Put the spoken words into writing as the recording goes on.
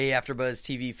Hey AfterBuzz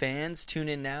TV fans, tune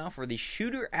in now for the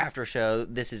Shooter After Show.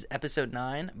 This is episode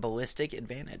 9, Ballistic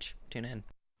Advantage. Tune in.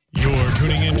 You're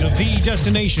tuning into the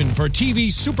destination for TV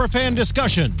superfan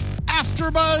discussion,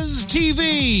 AfterBuzz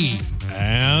TV.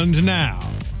 And now,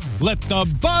 let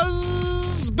the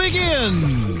buzz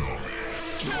begin.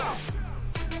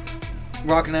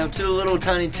 Rocking out to a little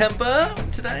tiny tempo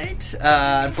tonight.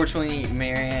 Unfortunately,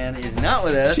 Marianne is not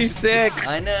with us. She's sick.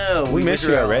 I know. We miss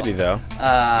you already, though.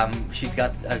 She's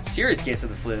got a serious case of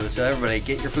the flu, so everybody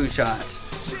get your flu shot.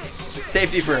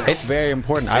 Safety first. It's very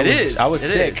important. I was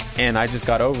sick, and I just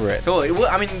got over it. Totally. Well,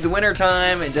 I mean, the winter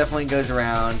time, it definitely goes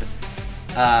around.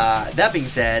 That being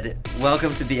said,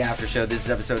 welcome to the After Show. This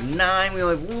is episode 9. We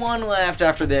only have one left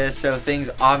after this, so things,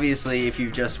 obviously, if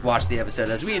you just watched the episode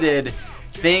as we did,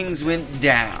 things went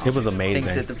down. It was amazing.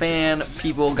 Things hit the fan.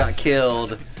 People got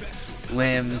killed.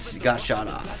 Limbs got shot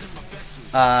off.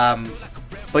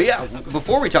 But yeah,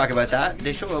 before we talk about that,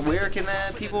 Deshola, where can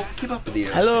people keep up with you?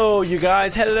 Hello, you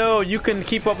guys. Hello. You can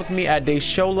keep up with me at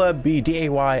Deshola B,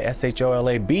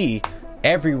 DAYSHOLAB,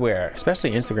 everywhere,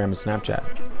 especially Instagram and Snapchat.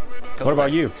 What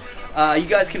about you? You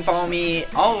guys can follow me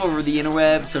all over the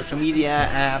interweb, social media,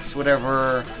 apps,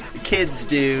 whatever the kids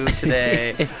do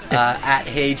today, at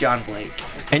Hey John Blake.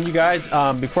 And you guys,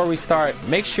 before we start,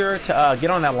 make sure to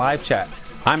get on that live chat.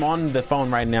 I'm on the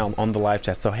phone right now on the live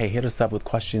chat, so hey, hit us up with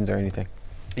questions or anything.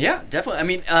 Yeah, definitely. I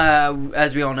mean,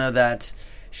 as we all know, that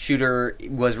Shooter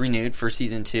was renewed for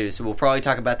season 2, so we'll probably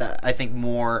talk about that, I think,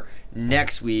 more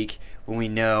next week when we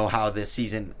know how this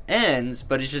season ends,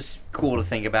 but it's just cool to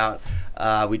think about.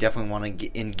 We definitely want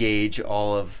to engage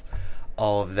all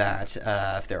of that.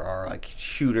 If there are like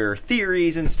Shooter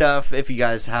theories and stuff, if you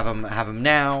guys have them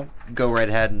now, go right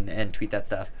ahead and tweet that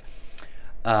stuff.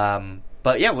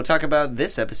 But yeah, we'll talk about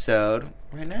this episode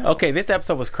right now. Okay, this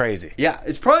episode was crazy. Yeah,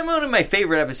 it's probably one of my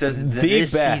favorite episodes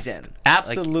this best. Season.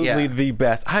 Absolutely the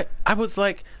best. I was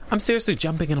like, I'm seriously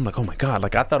jumping in. I'm like, oh my God.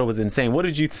 Like, I thought it was insane. What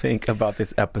did you think about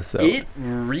this episode? It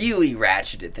really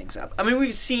ratcheted things up. I mean,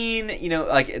 we've seen,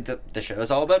 like, the show is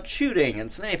all about shooting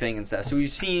and sniping and stuff. So we've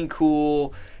seen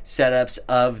cool setups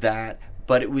of that,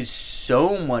 but it was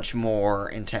so much more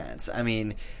intense. I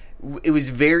mean, it was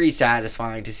very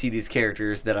satisfying to see these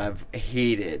characters that I've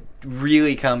hated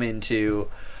really come into,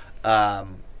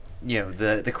 the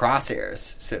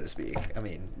crosshairs, so to speak. I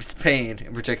mean, Spain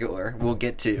in particular, we'll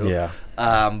get to. Yeah.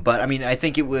 But I mean, I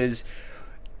think it was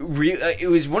it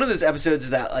was one of those episodes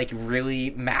that like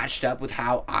really matched up with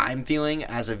how I'm feeling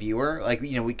as a viewer. Like,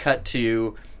 we cut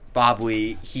to Bob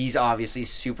Lee. He's obviously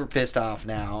super pissed off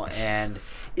now, and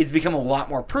it's become a lot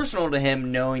more personal to him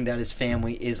knowing that his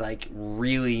family is like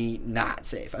really not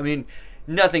safe. I mean,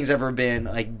 nothing's ever been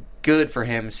like good for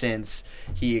him since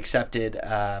he accepted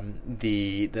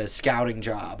the scouting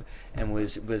job and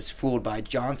was fooled by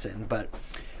Johnson. But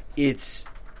it's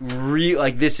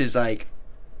this is like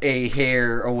a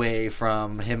hair away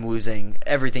from him losing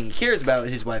everything he cares about,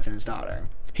 his wife and his daughter.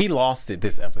 He lost it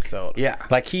this episode. Yeah.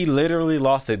 Like, he literally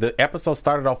lost it. The episode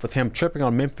started off with him tripping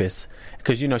on Memphis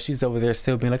because, she's over there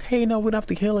still being like, hey, no, we don't have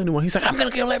to kill anyone. He's like, I'm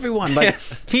going to kill everyone. Like,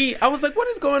 I was like, what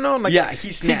is going on? Like, yeah,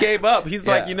 he gave up. He's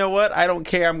like, you know what? I don't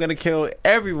care. I'm going to kill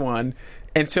everyone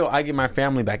until I get my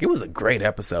family back. It was a great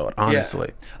episode, honestly.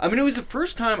 Yeah. I mean, it was the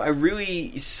first time I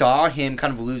really saw him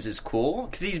kind of lose his cool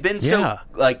because he's been so,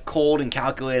 like, cold and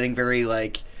calculating, very,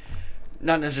 like,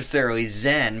 not necessarily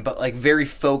zen, but, like, very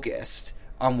focused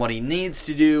on what he needs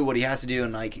to do, what he has to do,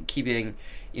 and like keeping,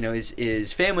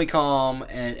 his family calm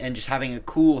and just having a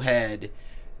cool head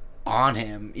on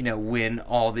him, when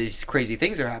all these crazy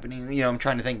things are happening. I'm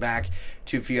trying to think back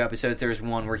to a few episodes. There was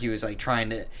one where he was like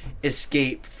trying to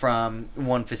escape from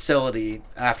one facility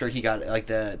after he got like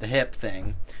the hip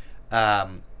thing.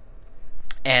 And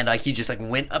like he just like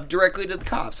went up directly to the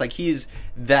cops. Like he's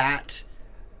that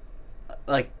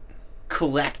like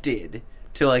collected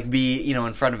to like be,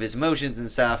 in front of his emotions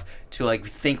and stuff, to like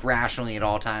think rationally at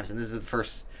all times. And this is the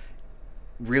first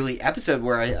really episode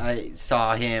where I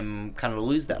saw him kind of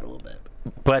lose that a little bit.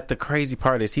 But the crazy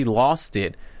part is he lost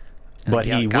it, but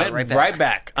he went right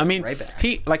back. I mean,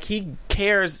 he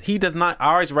cares. He does not.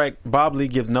 I always write Bob Lee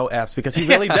gives no Fs because he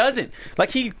really doesn't. Like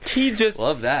he just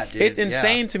love that, dude. It's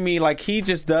insane to me. Like he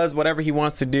just does whatever he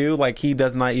wants to do. Like he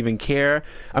does not even care.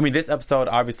 I mean, this episode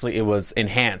obviously it was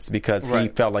enhanced because he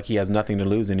felt like he has nothing to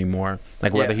lose anymore.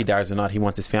 Like whether he dies or not, he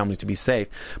wants his family to be safe.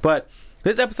 But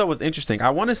this episode was interesting.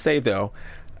 I want to say though,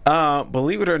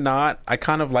 believe it or not, I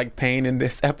kind of like Payne in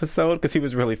this episode because he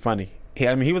was really funny.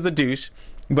 He was a douche.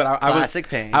 But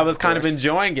I was kind of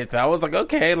enjoying it. I was like,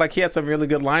 okay, like he had some really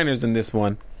good liners in this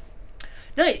one.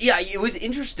 No, yeah, it was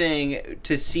interesting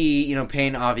to see.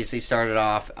 Payne obviously started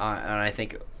off on I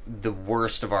think the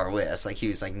worst of our list. Like, he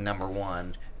was like number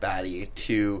one baddie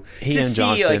to and see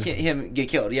Johnson. like him get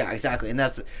killed. Yeah, exactly. And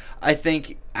that's, I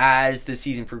think, as the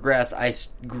season progressed, I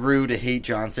grew to hate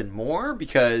Johnson more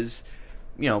because,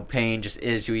 you know, Payne just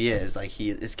is who he is. Like,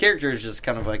 his character is just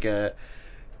kind of like a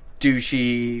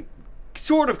douchey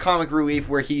sort of comic relief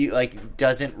where he like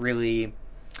doesn't really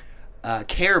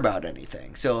care about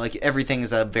anything. So like everything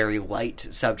is a very light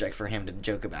subject for him to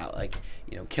joke about. Like,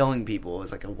 you know, killing people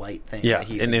is like a light thing. Yeah,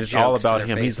 and it's all about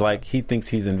him. He's like, he thinks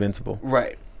he's invincible.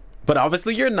 Right. But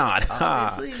obviously you're not.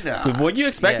 Obviously not. Were you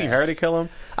expecting her to kill him?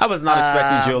 I was not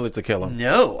expecting Julie to kill him.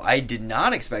 No, I did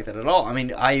not expect that at all. I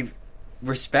mean, I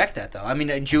respect that, though. I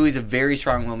mean, Julie's a very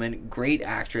strong woman, great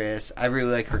actress. I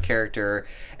really like her character.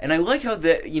 And I like how,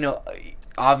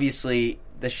 obviously,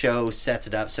 the show sets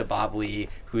it up so Bob Lee,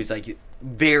 who's, like,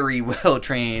 very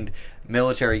well-trained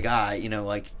military guy, you know,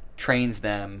 like, trains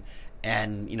them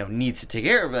and, you know, needs to take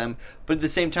care of them. But at the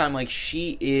same time, like,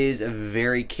 she is a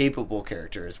very capable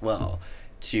character as well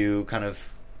to kind of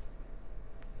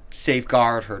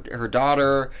safeguard her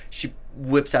daughter. She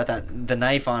whips out the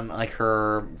knife on, like,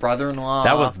 her brother-in-law.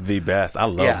 That was the best. I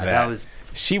love that. That was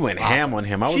she went awesome. ham on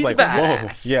him. I was She's like,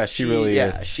 badass. whoa. Yeah, she really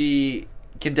is. Yeah, she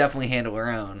can definitely handle her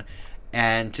own.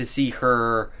 And to see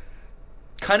her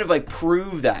kind of, like,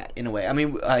 prove that in a way. I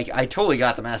mean, like, I totally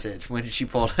got the message when she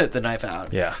pulled the knife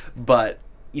out. Yeah. But,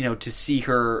 you know, to see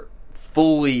her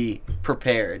fully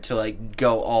prepared to, like,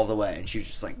 go all the way. And she was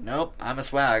just like, nope, I'm a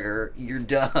swagger. You're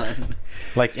done.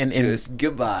 Like, and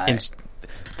goodbye. And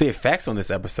the effects on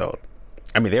this episode,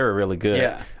 I mean, they were really good.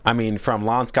 Yeah. I mean, from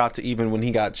Lon Scott to even when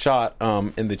he got shot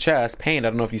in the chest, Payne, I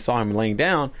don't know if you saw him laying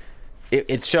down,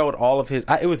 it showed all of his...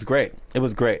 it was great. It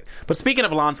was great. But speaking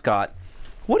of Lon Scott,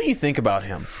 what do you think about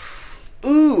him?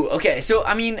 Ooh, okay. So,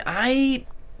 I mean, I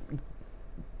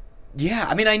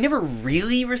never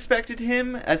really respected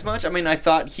him as much. I mean, I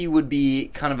thought he would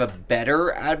be kind of a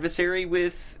better adversary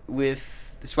with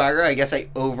Swagger. I guess I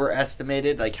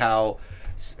overestimated, like, how...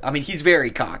 I mean, he's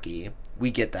very cocky.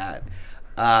 We get that.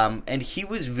 And he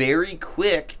was very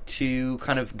quick to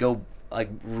kind of go,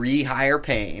 like, rehire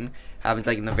Payne. Happens,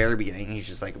 like, in the very beginning. He's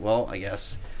just like, well, I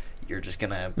guess you're just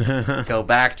gonna go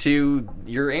back to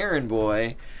your errand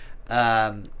boy.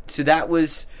 So that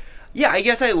was... Yeah, I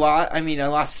guess I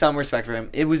lost some respect for him.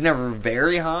 It was never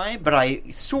very high, but I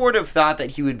sort of thought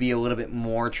that he would be a little bit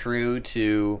more true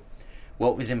to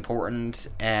what was important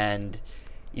and,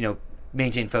 you know,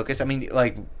 maintain focus. I mean,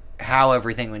 like, how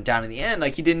everything went down in the end.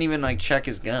 Like, he didn't even, like, check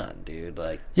his gun, dude.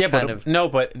 Like, yeah,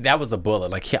 but that was a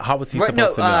bullet. Like, how was he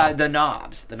supposed to know? The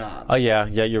knobs. Oh, yeah,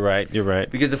 you're right.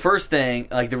 Because the first thing,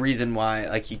 like, the reason why,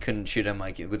 like, he couldn't shoot him,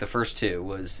 like, with the first two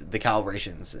was the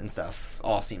calibrations and stuff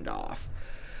all seemed off.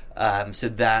 So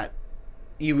that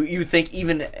you think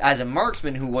even as a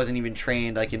marksman who wasn't even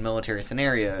trained, like, in military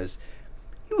scenarios,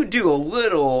 he would do a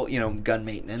little, you know, gun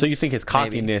maintenance. So you think his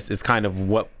cockiness is kind of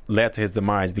what led to his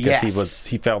demise because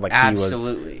he felt like he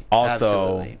was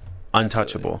also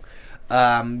untouchable.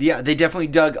 Yeah, they definitely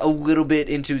dug a little bit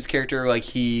into his character. Like,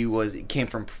 he came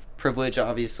from privilege,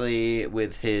 obviously,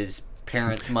 with his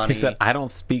parents' money. He said, "I don't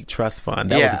speak trust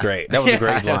fund." That was great. That was a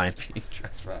great line. I don't speak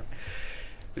trust fund.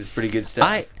 It was pretty good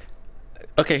stuff.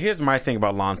 Okay, here's my thing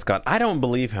about Lon Scott. I don't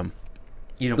believe him.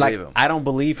 You don't believe him? I don't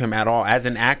believe him at all. As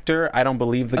an actor, I don't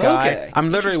believe the guy. Okay.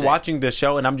 I'm literally watching the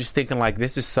show and I'm just thinking, like,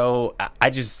 this is so...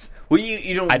 Well,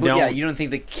 you don't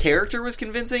think the character was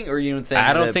convincing, or you don't think...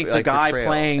 I don't think the guy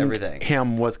playing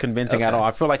him was convincing at all.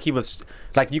 I feel like he was...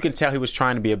 Like, you can tell he was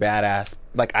trying to be a badass.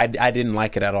 Like, I didn't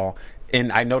like it at all.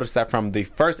 And I noticed that from the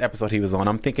first episode he was on.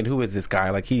 I'm thinking, who is this guy?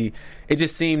 Like, it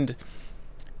just seemed...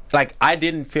 Like, I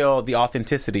didn't feel the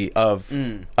authenticity of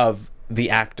the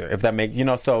actor, if that makes... You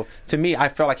know, so to me, I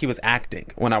felt like he was acting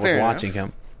when I was watching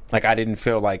him. Like, I didn't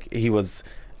feel like he was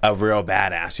a real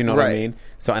badass. You know what I mean?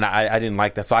 So, and I didn't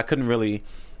like that. So I couldn't really,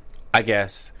 I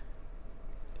guess,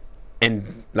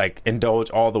 indulge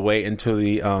all the way into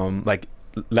the,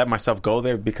 let myself go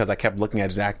there because I kept looking at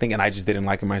his acting and I just didn't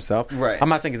like him myself. Right. I'm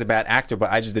not saying he's a bad actor,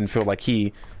 but I just didn't feel like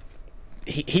he's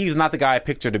not the guy I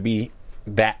pictured to be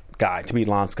that guy, to be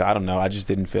Lon Scott. I don't know. I just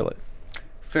didn't feel it.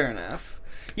 Fair enough.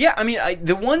 Yeah, I mean,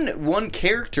 the one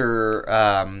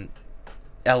character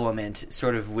element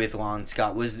sort of with Lon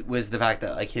Scott was the fact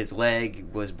that, like, his leg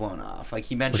was blown off. Like,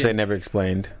 he mentioned... Which they never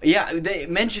explained. Yeah, they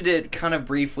mentioned it kind of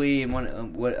briefly in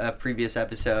a previous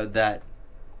episode that,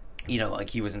 you know,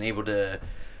 like, he wasn't able to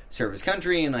serve his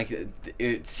country, and, like,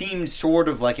 it seemed sort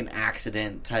of like an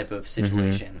accident type of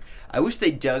situation. Mm-hmm. I wish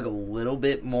they dug a little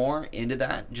bit more into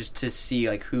that just to see,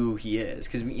 like, who he is.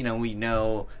 Because, you know, we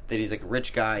know that he's, like, a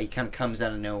rich guy. He kind of comes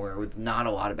out of nowhere with not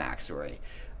a lot of backstory.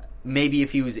 Maybe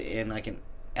if he was in, like,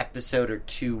 episode or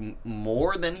two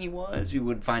more than he was, we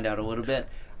would find out a little bit.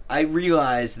 I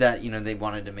realized that they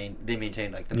wanted to they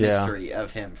maintained like the mystery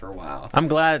of him for a while. I'm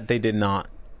glad they did not,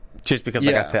 just because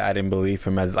like I said, I didn't believe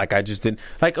him as like I just didn't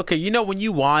like. Okay, when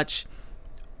you watch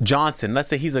Johnson, let's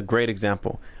say he's a great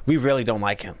example. We really don't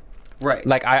like him. Right.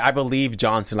 Like, I believe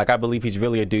Johnson. Like, I believe he's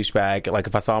really a douchebag. Like,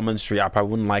 if I saw him on the street, I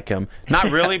probably wouldn't like him. Not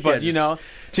really, but,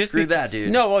 just screw that,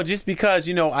 dude. No, well, just because,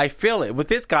 I feel it. With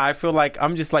this guy, I feel like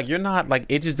I'm just like, you're not, like,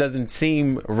 it just doesn't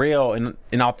seem real and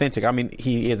authentic. I mean,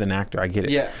 he is an actor. I get it.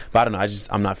 Yeah. But I don't know.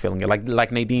 I'm not feeling it.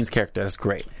 Like Nadine's character, that's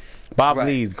great. Bob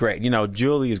Lee's great.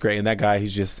 Julie is great. And that guy,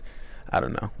 he's just... I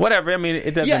don't know. Whatever. I mean,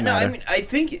 it doesn't matter. I mean, I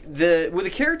think with the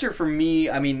character for me,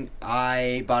 I mean,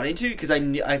 I bought into it because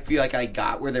I feel like I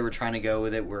got where they were trying to go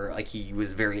with it, where like he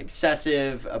was very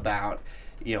obsessive about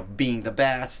being the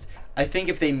best. I think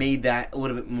if they made that a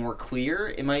little bit more clear,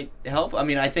 it might help. I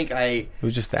mean, I think it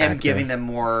was just am giving them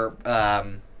more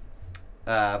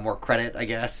credit, I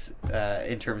guess,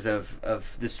 in terms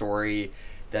of the story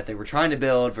that they were trying to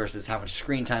build versus how much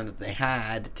screen time that they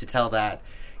had to tell that.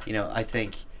 I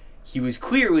think. He was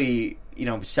clearly,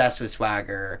 obsessed with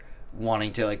Swagger,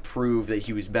 wanting to like prove that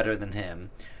he was better than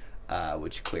him,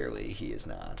 which clearly he is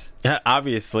not. Yeah,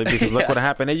 obviously, because look what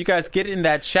happened. Hey, you guys get in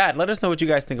that chat. Let us know what you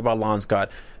guys think about Lon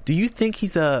Scott. Do you think he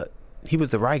was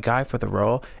the right guy for the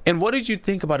role? And what did you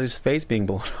think about his face being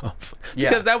blown off?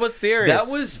 Because that was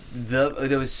serious.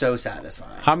 That was so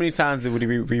satisfying. How many times did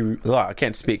we I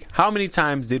can't speak. How many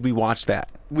times did we watch that?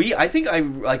 I think I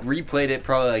like replayed it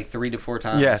probably like 3 to 4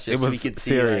 times. Yes, just it was so we could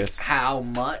serious. See like, how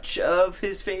much of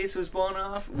his face was blown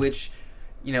off, which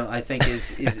I think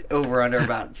is over under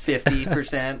about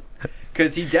 50%.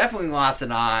 Because he definitely lost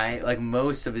an eye, like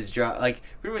most of his jaw, like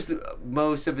pretty much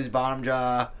most of his bottom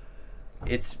jaw.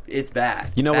 It's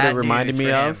bad. You know what it reminded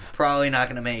me of? Probably not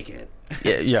going to make it.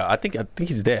 Yeah. I think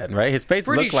he's dead, right? His face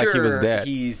looked like he was dead.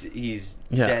 He's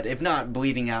dead, if not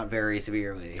bleeding out very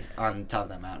severely on top of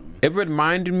that mountain. It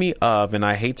reminded me of, and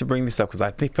I hate to bring this up because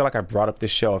I feel like I brought up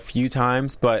this show a few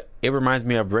times, but it reminds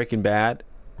me of Breaking Bad.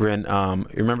 When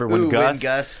remember when Gus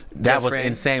that was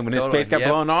insane when his face got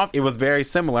blown off. It was very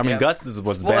similar. I mean, Gus's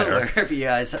was Spoiler, better. If you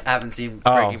guys haven't seen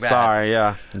Breaking Bad. Sorry,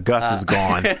 Gus is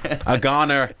gone, a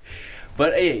goner.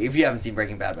 But if you haven't seen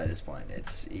Breaking Bad by this point,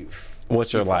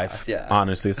 what's your life? Lost, yeah.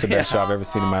 Honestly, it's the best show I've ever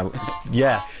seen in my life.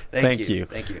 Yes, thank you.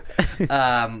 Thank you.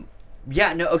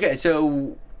 Okay.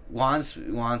 So Lon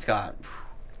Scott,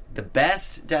 the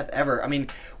best death ever. I mean,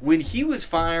 when he was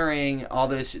firing all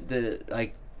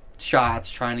the shots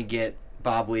trying to get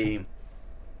Bob Lee.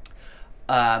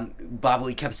 Bob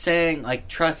Lee kept saying, like,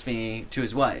 trust me, to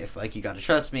his wife. Like, you gotta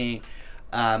trust me.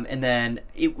 And then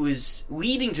it was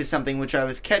leading to something which I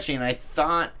was catching, and I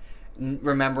thought,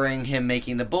 remembering him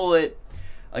making the bullet,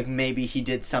 like, maybe he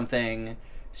did something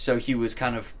so he was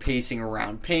kind of pacing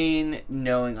around pain,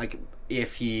 knowing, like,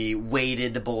 if he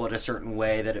weighted the bullet a certain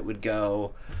way that it would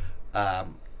go,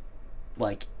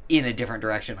 like, in a different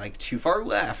direction, like too far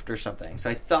left or something. So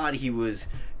I thought he was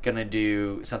gonna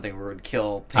do something where it would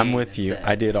kill pain. I'm with you.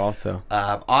 I did also.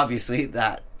 Obviously,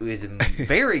 that was a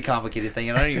very complicated thing,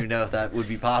 and I don't even know if that would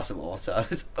be possible. So I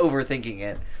was overthinking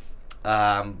it.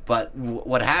 But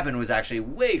what happened was actually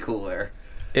way cooler.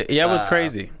 It was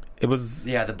crazy. It was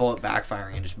the bullet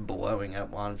backfiring and just blowing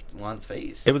up Lon's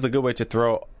face. It was a good way to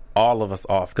throw all of us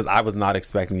off because I was not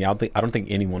expecting it. I don't think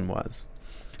anyone was.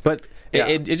 But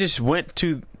it just went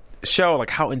to show like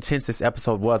how intense this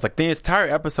episode was. Like the entire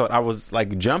episode I was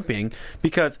like jumping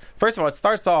because first of all it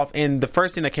starts off and the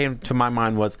first thing that came to my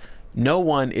mind was no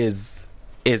one is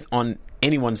on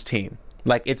anyone's team.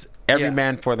 Like it's every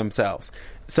man for themselves.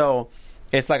 So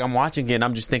it's like I'm watching it and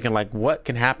I'm just thinking like what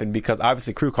can happen because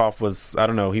obviously Krukov was I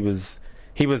don't know he was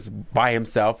by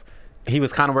himself. He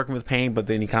was kind of working with Payne, but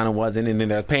then he kind of wasn't. And then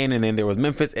there was Payne, and then there was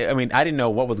Memphis. I mean, I didn't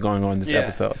know what was going on in this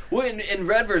episode. Well, in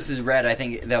Red vs. Red, I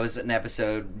think that was an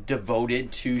episode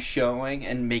devoted to showing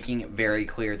and making it very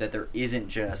clear that there isn't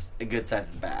just a good side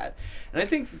and bad. And I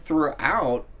think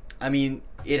throughout, I mean,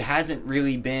 it hasn't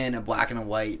really been a black and a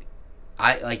white,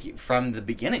 from the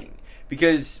beginning.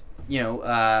 Because,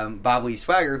 Bob Lee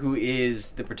Swagger, who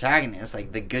is the protagonist,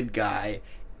 like the good guy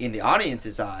in the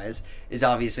audience's eyes, is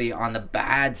obviously on the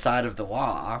bad side of the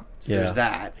law. So there's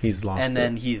that. He's lost and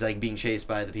then he's like being chased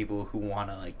by the people who want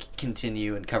to like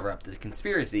continue and cover up the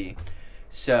conspiracy.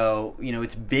 So,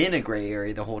 it's been a gray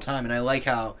area the whole time, and I like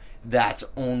how that's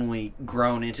only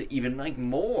grown into even like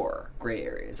more gray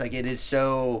areas. Like it is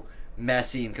so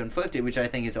messy and conflicted, which I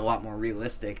think is a lot more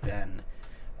realistic than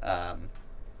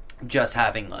just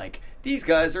having like these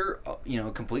guys are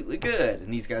completely good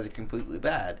and these guys are completely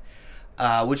bad.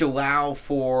 Which allow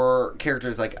for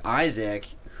characters like Isaac,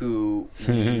 who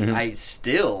I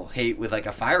still hate with like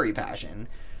a fiery passion,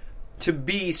 to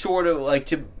be sort of like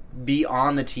to be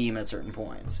on the team at certain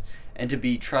points and to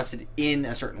be trusted in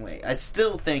a certain way. I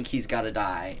still think he's got to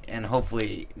die, and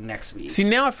hopefully next week. See,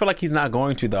 now I feel like he's not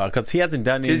going to, though, because he hasn't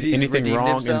done anything wrong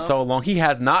himself? In so long. He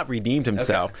has not redeemed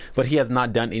himself, but he has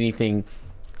not done anything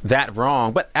that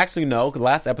wrong. But actually, no,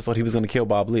 last episode he was going to kill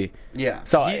Bob Lee. Yeah.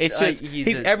 So it's just,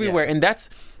 he's everywhere, and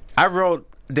that's, I wrote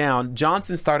down,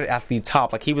 Johnson started at the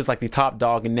top, like he was like the top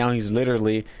dog, and now he's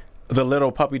literally the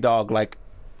little puppy dog, like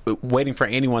waiting for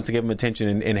anyone to give him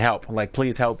attention and help. Like,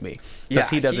 please help me, because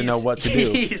he doesn't know what to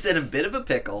do. He's in a bit of a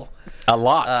pickle, a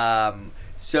lot.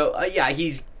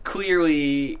 He's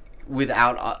clearly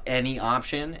without any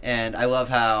option, and I love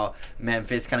how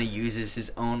Memphis kind of uses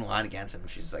his own line against him.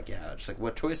 She's like,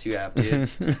 what choice do you have, dude?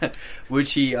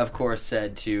 Which he of course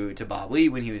said to Bob Lee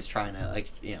when he was trying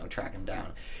to track him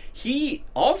down. He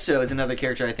also is another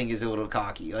character I think is a little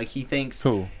cocky. Like, he thinks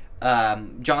who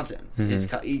Johnson is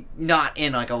not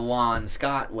in like a Lon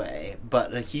Scott way,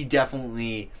 but he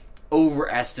definitely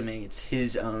overestimates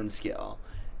his own skill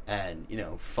and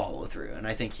follow through. And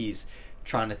I think he's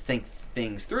trying to think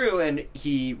things through, and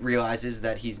he realizes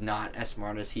that he's not as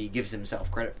smart as he gives himself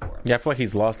credit for. Yeah, I feel like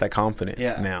he's lost that confidence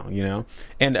now.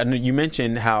 And you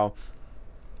mentioned how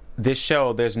this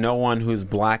show, there's no one who's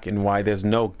black and white. There's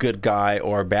no good guy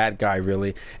or bad guy,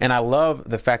 really. And I love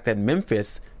the fact that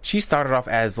Memphis, she started off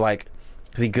as like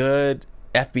the good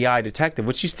FBI detective,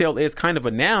 which she still is kind of,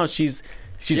 but now she's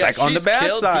like on the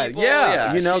bad side.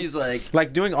 People. She's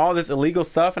like doing all this illegal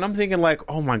stuff, and I'm thinking like,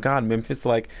 oh my God, Memphis,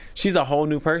 like she's a whole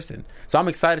new person. So I'm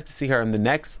excited to see her in the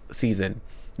next season,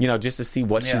 just to see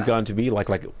what she's going to be like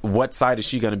what side is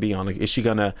she going to be on? Like, is she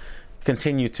going to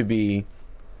continue to be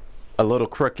a little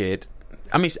crooked?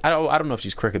 I mean, I don't know if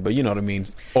she's crooked, but you know what I mean.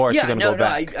 Or is she going to go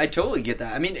back? I totally get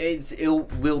that. I mean, it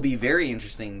will be very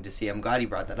interesting to see. I'm glad you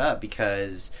brought that up,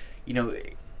 because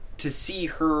to see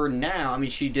her now, I mean,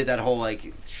 she did that whole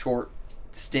like short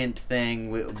stint thing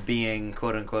with being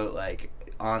quote unquote like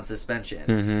on suspension.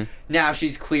 Mm-hmm. Now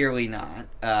she's clearly not.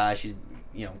 She's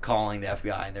calling the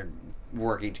FBI and they're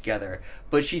working together,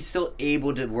 but she's still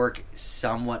able to work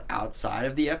somewhat outside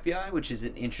of the FBI, which is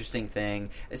an interesting thing,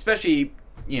 especially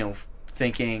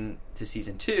thinking to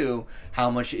season 2, how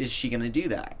much is she going to do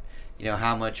that?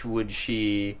 How much would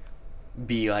she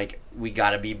be like, we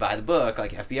got to be by the book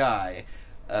like FBI,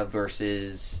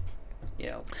 versus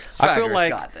I feel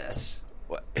like got this.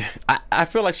 I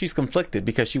feel like she's conflicted,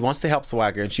 because she wants to help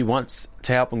Swagger and she wants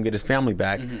to help him get his family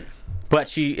back. Mm-hmm. But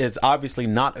she is obviously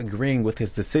not agreeing with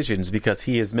his decisions, because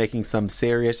he is making some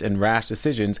serious and rash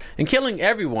decisions and killing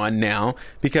everyone now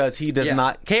because he does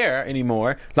not care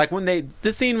anymore. Like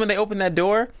the scene when they opened that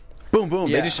door, boom, boom,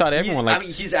 they just shot everyone.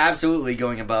 He's absolutely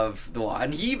going above the law,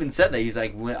 and he even said that. He's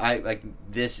like,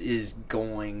 this is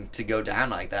going to go down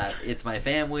like that. It's my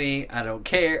family. I don't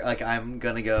care. Like, I'm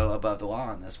gonna go above the law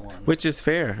on this one, which is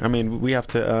fair. I mean, we have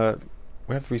to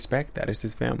respect that. It's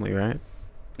his family, right?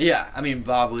 Yeah, I mean,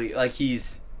 Bob Lee, like,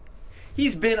 he's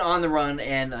been on the run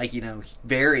and, like,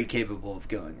 very capable of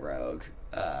going rogue.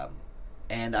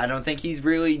 And I don't think he's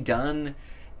really done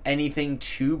anything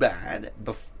too bad.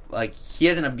 Like, he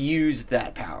hasn't abused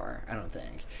that power, I don't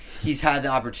think. He's had the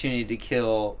opportunity to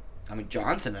kill,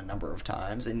 Johnson a number of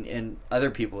times, and other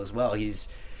people as well. He's,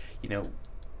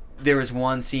 there was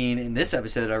one scene in this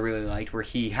episode I really liked where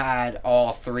he had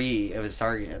all 3 of his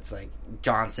targets, like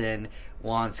Johnson,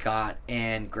 Lon Scott,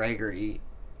 and Gregory,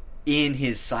 in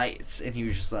his sights, and he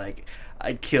was just like,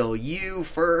 I'd kill you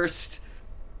first.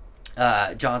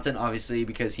 Johnson, obviously,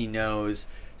 because he knows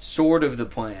sort of the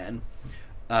plan,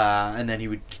 and then he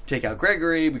would take out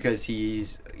Gregory because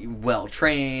he's well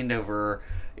trained over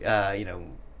a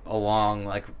long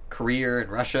like career in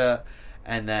Russia.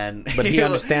 And then, but he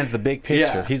understands the big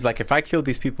picture. Yeah. He's like, if I kill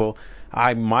these people,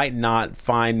 I might not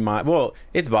find my. Well,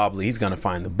 it's Bob Lee. He's gonna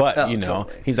find them, but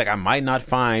totally. He's like, I might not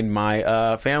find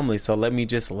my family, so let me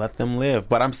just let them live.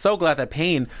 But I'm so glad that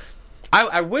Payne.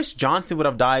 I wish Johnson would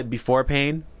have died before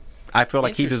Payne. I feel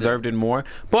like he deserved it more.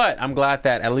 But I'm glad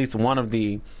that at least one of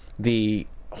the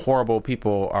horrible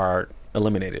people are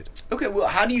eliminated. Okay, well,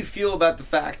 how do you feel about the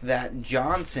fact that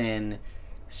Johnson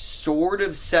sort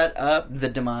of set up the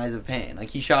demise of Payne? Like,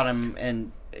 he shot him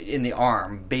in the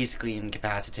arm, basically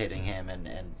incapacitating him, and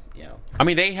I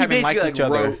mean, they haven't liked each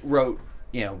other. Wrote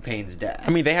Payne's death. I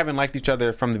mean, they haven't liked each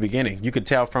other from the beginning. You could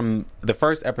tell from the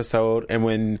first episode, and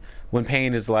when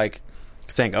Payne is like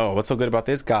saying, "Oh, what's so good about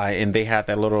this guy?" and they had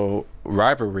that little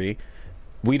rivalry.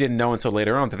 We didn't know until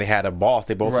later on that they had a boss.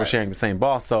 They both were sharing the same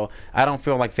boss. So I don't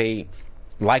feel like they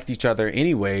liked each other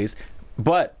anyways.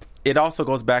 But it also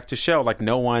goes back to show, like,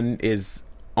 no one is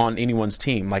on anyone's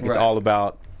team. Like, it's all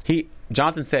about...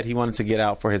 Johnson said he wanted to get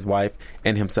out for his wife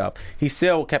and himself. He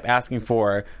still kept asking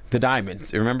for the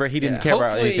diamonds. Remember? He didn't care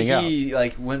about anything else. He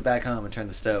went back home and turned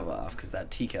the stove off because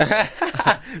that tea kettle.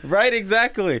 Right,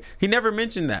 exactly. He never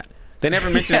mentioned that. They never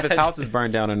mentioned if his house is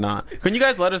burned down or not. Can you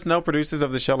guys let us know, producers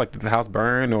of the show, like, did the house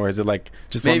burn, or is it like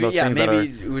just one of those things that are...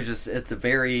 Maybe it was just, it's a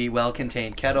very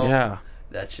well-contained kettle. Yeah.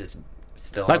 That's just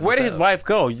still like, where did his wife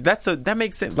go? That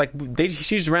makes sense. Like,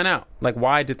 she just ran out. Like,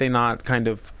 why did they not kind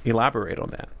of elaborate on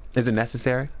that? Is it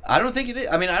necessary? I don't think it is.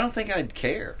 I mean, I don't think I'd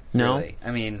care. No? Really.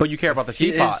 I mean... But you care about the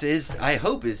teapot. I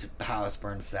hope his house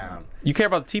burns down. You care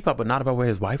about the teapot, but not about where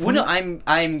his wife went? Well,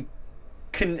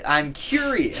 no, I'm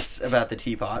curious about the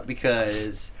teapot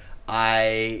because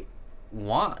I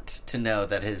want to know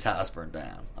that his house burned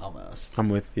down, almost. I'm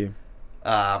with you.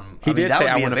 He did say,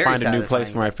 I want to find a new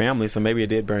place for my family, so maybe it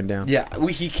did burn down. Yeah,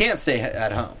 he can't stay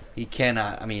at home. He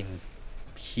cannot. I mean,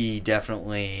 he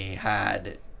definitely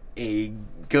had a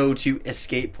go-to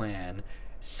escape plan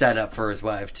set up for his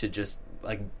wife to just,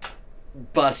 like,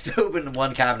 bust open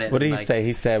one cabinet. What did he say?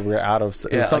 He said we're out of...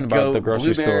 something about the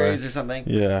grocery store. Or something.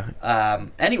 Yeah.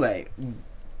 Anyway,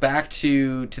 back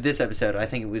to this episode. I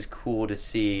think it was cool to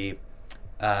see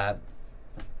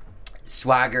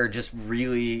Swagger just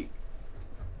really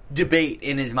debate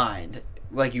in his mind,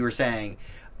 like you were saying,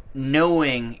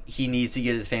 knowing he needs to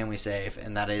get his family safe,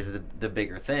 and that is the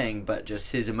bigger thing, but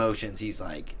just his emotions. He's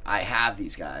like, I have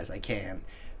these guys. I can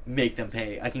make them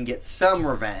pay. I can get some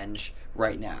revenge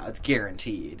right now. It's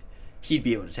guaranteed. He'd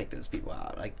be able to take those people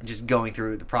out. Like, just going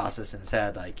through the process in his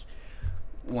head, like,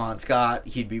 Juan Scott,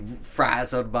 he'd be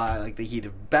frazzled by, like, the heat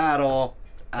of battle.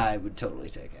 I would totally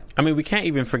take him. I mean, we can't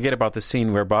even forget about the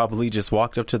scene where Bob Lee just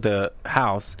walked up to the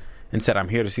house and said, I'm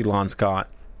here to see Lon Scott,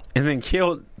 and then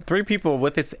killed 3 people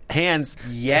with his hands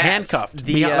handcuffed.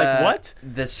 Like, what?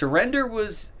 The surrender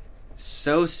was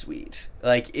so sweet.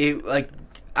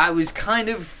 I was kind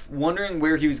of wondering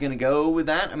where he was going to go with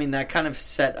that. I mean, that kind of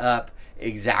set up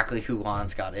exactly who Lon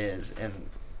Scott is, and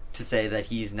to say that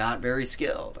he's not very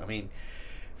skilled. I mean,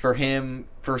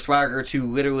 for Swagger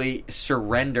to literally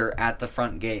surrender at the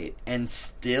front gate and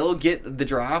still get the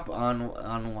drop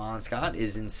on Lon Scott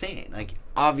is insane. Like,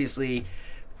 obviously,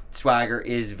 Swagger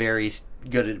is very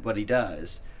good at what he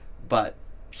does, but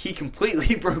he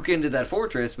completely broke into that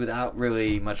fortress without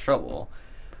really much trouble.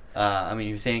 I mean,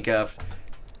 he was handcuffed.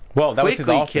 Well, that was his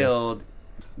office. Killed.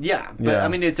 Yeah, but I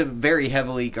mean, it's a very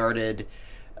heavily guarded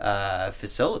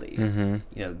facility. Mm-hmm.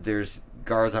 You know, there's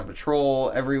guards on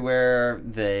patrol everywhere.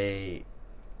 They,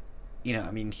 you know, I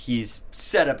mean, he's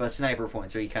set up a sniper point,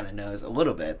 so he kind of knows a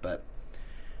little bit, but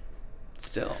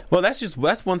still. Well,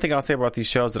 that's one thing I'll say about these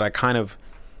shows that I kind of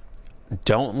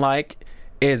don't like,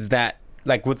 is that,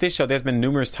 like, with this show, there's been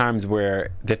numerous times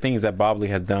where the things that Bob Lee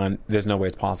has done, there's no way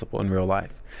it's possible in real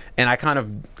life. And I kind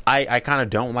of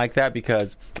don't like that,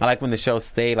 because I like when the shows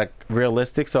stay, like,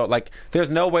 realistic. So, like, there's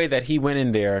no way that he went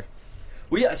in there.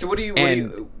 Well, yeah. So, do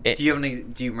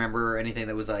you remember anything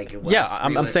that was like?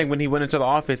 I'm saying when he went into the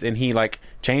office and he, like,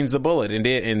 changed the bullet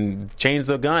and changed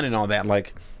the gun and all that,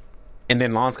 like, and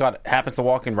then Lon Scott happens to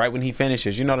walk in right when he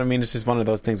finishes. You know what I mean? It's just one of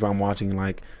those things where I'm watching,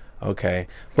 like, okay,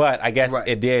 but I guess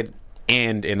it did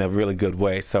end in a really good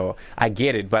way. So I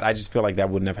get it, but I just feel like that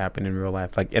wouldn't have happened in real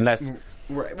life, like, unless.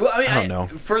 Right. Well, I mean, I don't know.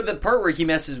 For the part where he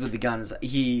messes with the guns,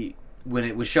 when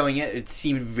it was showing it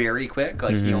seemed very quick.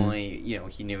 Like, he only,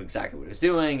 he knew exactly what he was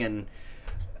doing, and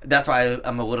that's why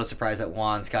I'm a little surprised that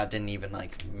Juan Scott didn't even,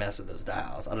 like, mess with those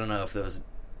dials. I don't know if those,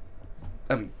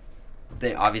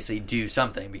 they obviously do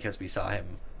something because we saw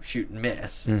him shoot and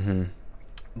miss,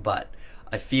 but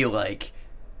I feel like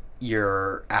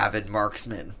your avid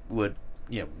marksman would,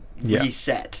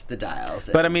 reset the dials.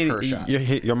 But I mean,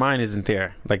 your mind isn't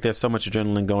there. Like, there's so much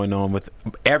adrenaline going on with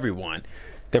everyone.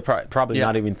 They're probably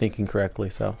not even thinking correctly.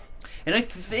 So, and I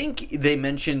think they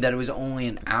mentioned that it was only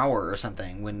an hour or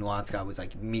something when Lon Scott was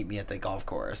like, "Meet me at the golf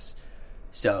course."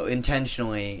 So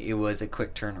intentionally, it was a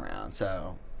quick turnaround.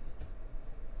 So,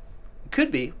 could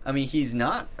be. I mean, he's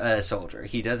not a soldier.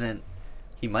 He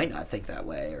might not think that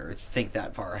way, or think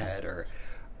that far ahead,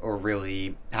 or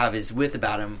really have his wits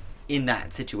about him in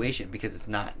that situation, because it's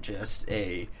not just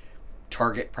a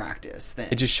target practice thing.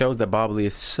 It just shows that Bob Lee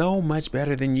is so much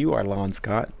better than you are, Lon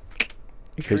Scott.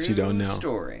 Because you don't know.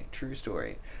 True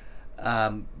story.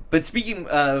 But speaking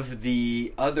of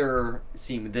the other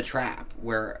scene, the trap,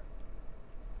 where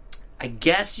I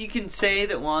guess you can say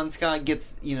that Lon Scott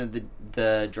gets,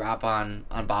 the drop on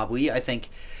Bob Lee. I think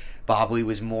Bob Lee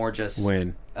was more just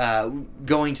going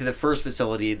to the first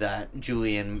facility that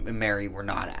Julie and Mary were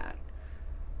not at.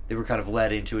 they were kind of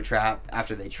led into a trap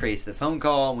after they traced the phone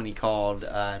call when he called.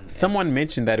 Someone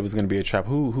mentioned that it was going to be a trap.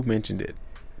 Who mentioned it?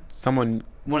 Someone.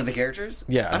 One of the characters?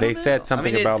 Yeah, they said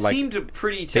something about like... it seemed a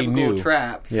pretty typical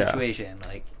trap situation. Yeah.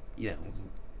 Like, you know...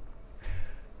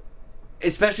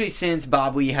 Especially since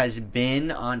Bobbly has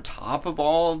been on top of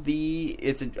all the...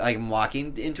 I'm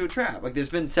walking into a trap. Like, there's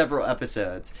been several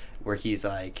episodes where he's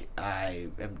like,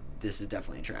 this is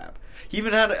definitely a trap. He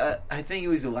even had, I think it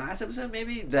was the last episode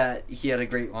maybe, that he had a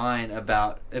great line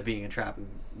about it being a trap and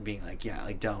being like, yeah,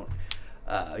 like, don't...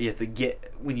 you have to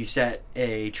get, when you set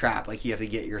a trap, like you have to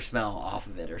get your smell off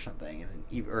of it or something,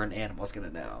 or an animal's gonna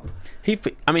know. He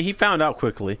found out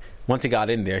quickly once he got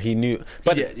in there. He knew,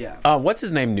 but he did, yeah. What's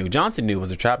his name knew? Johnson knew it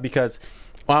was a trap because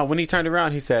when he turned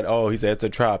around, he said it's a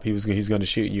trap. He's going to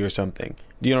shoot you or something.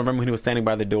 Do you remember when he was standing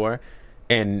by the door,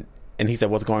 and he said,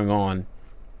 "What's going on?"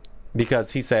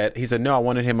 Because he said no, I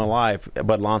wanted him alive,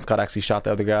 but Lon Scott actually shot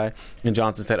the other guy, and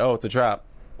Johnson said, "Oh, it's a trap."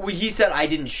 Well, he said I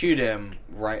didn't shoot him,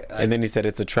 right? And then he said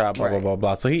it's a trap, blah, blah, blah,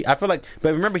 blah. So I feel like,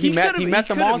 but remember he met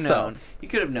them also. He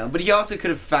could have known, but he also could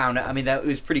have found. I mean, that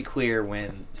was pretty clear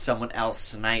when someone else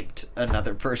sniped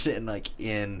another person, like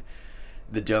in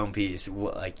the dome piece.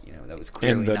 Like, you know, that was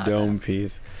clearly in the not dome them.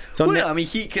 Piece. So well, I mean,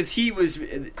 he was,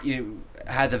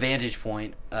 had the vantage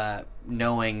point,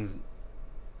 knowing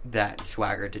that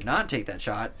Swagger did not take that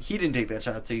shot. He didn't take that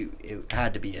shot, so it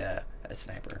had to be a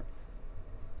sniper.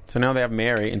 So now they have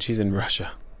Mary, and she's in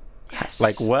Russia. Yes.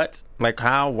 Like what? Like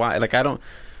how? Why? Like I don't...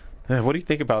 What do you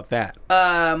think about that?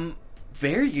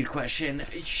 Very good question.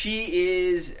 She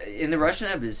is in the Russian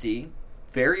embassy,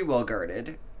 very well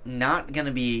guarded. Not going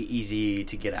to be easy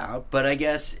to get out, but I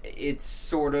guess it's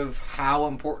sort of how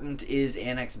important is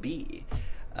Annex B?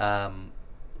 Yeah,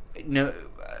 I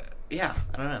don't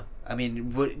know. I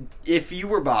mean, if you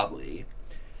were Bobbly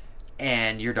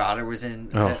and your daughter was in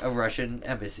a Russian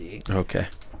embassy... Okay.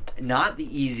 Not the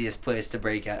easiest place to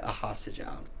break a hostage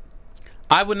out.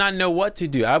 I would not know what to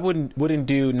do. I wouldn't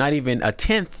do not even a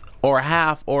tenth or a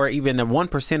half or even a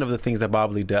 1% of the things that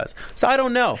Bobbly does. So I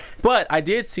don't know. But I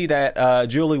did see that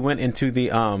Julie went into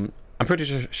the I'm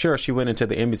pretty sure she went into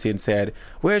the embassy and said,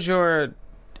 where's your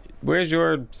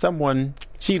someone?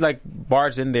 She like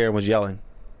barged in there and was yelling.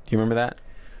 Do you remember that?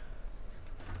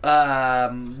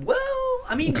 Well,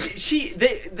 I mean,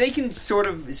 they can sort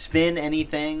of spin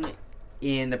anything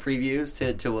in the previews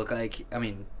to look like, I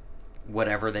mean,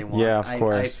 whatever they want. Yeah, of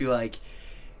course. I feel like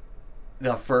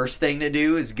the first thing to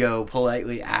do is go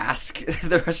politely ask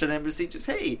the Russian embassy, just,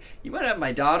 hey, you might have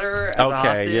my daughter as a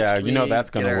hostage. Okay, yeah, you know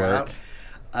that's going to work.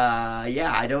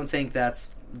 Yeah, I don't think that's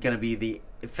going to be the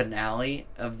finale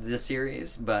of the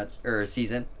series, or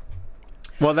season.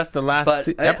 Well, that's the last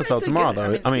episode tomorrow,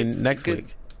 though. I mean, next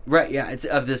week. Right, yeah, it's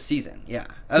of this season, yeah.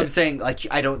 I'm saying, like,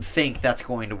 I don't think that's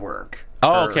going to work.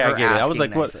 Oh, okay, I get it. I was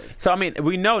like, what? So, I mean,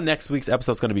 we know next week's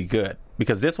episode is going to be good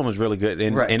because this one was really good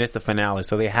and it's the finale.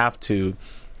 So they have to,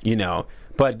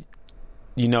 but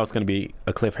it's going to be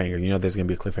a cliffhanger. There's going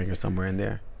to be a cliffhanger somewhere in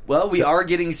there. Well, we are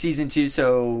getting season 2,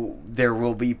 so there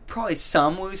will be probably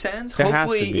some loose ends.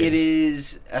 Hopefully it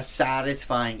is a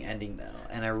satisfying ending, though.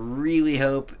 And I really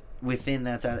hope within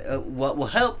that, what will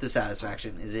help the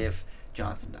satisfaction is if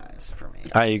Johnson dies for me.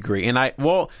 I agree. And I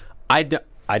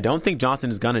don't think Johnson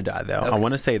is going to die, though. Okay. I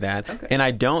want to say that. Okay. And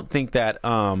I don't think that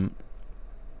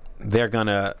they're going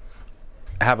to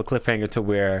have a cliffhanger to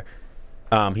where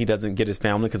he doesn't get his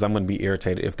family, because I'm going to be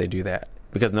irritated if they do that.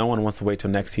 Because no one wants to wait till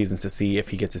next season to see if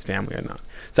he gets his family or not.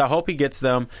 So I hope he gets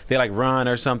them. They, run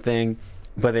or something,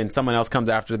 but then someone else comes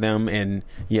after them. And,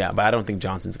 but I don't think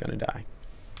Johnson's going to die.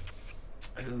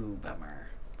 Ooh, bummer.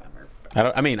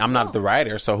 I'm not the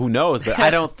writer, so who knows? But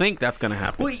I don't think that's going to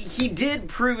happen. Well, he did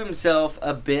prove himself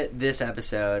a bit this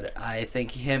episode. I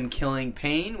think him killing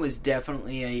Payne was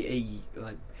definitely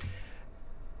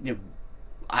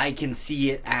I can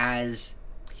see it as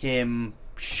him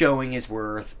showing his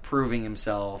worth, proving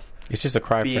himself. It's just a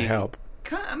cry for help.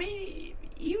 I mean,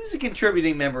 he was a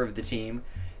contributing member of the team.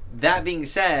 That being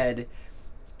said,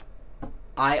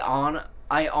 I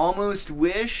almost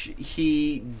wish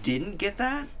he didn't get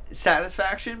that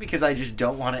satisfaction, because I just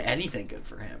don't want anything good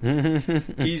for him.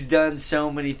 He's done so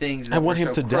many things that were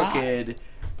so crooked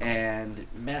and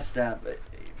messed up,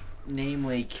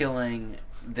 namely killing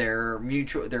their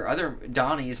other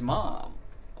Donnie's mom.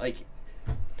 I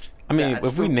mean,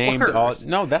 if we named all...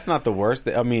 No, that's not the worst.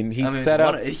 I mean, set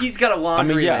up... He's got a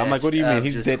laundry list. I'm like, what do you mean?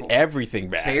 He did everything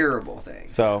bad. Terrible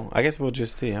things. So, I guess we'll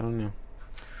just see. I don't know.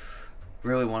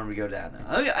 Really want him to go down,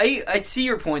 though. I see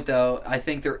your point, though. I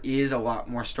think there is a lot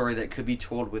more story that could be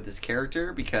told with this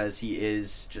character, because he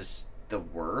is just the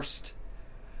worst.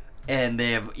 And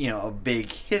they have, a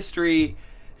big history.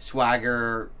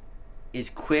 Swagger is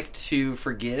quick to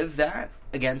forgive that,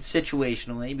 again,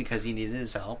 situationally, because he needed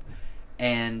his help.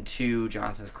 And to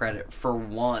Johnson's credit, for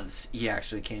once, he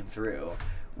actually came through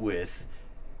with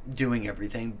doing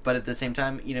everything. But at the same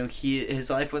time, his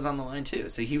life was on the line, too.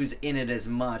 So he was in it as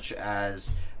much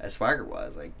as Swagger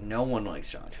was. Like, no one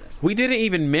likes Johnson. We didn't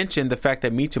even mention the fact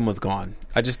that Meacham was gone.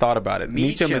 I just thought about it.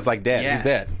 Meacham is, like, dead. Yes. He's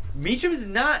dead. Meacham is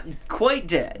not quite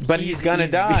dead. But he's gonna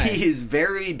die. He is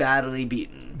very badly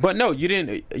beaten. But no, you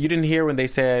didn't hear when they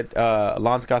said,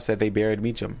 Lon Scott said they buried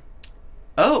Meacham.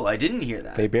 Oh, I didn't hear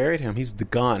that. They buried him. He's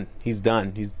gone. He's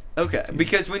done. Okay,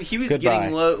 because when he was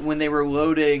when they were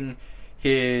loading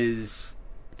his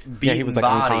beaten he was, like,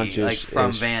 body, unconscious, like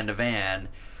from van to van,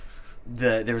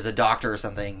 there was a doctor or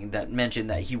something that mentioned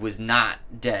that he was not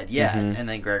dead yet, and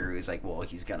then Gregory was like, "Well,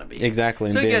 he's gonna be."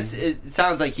 Exactly. So I guess it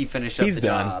sounds like he finished up the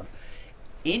job.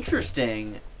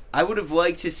 Interesting. I would have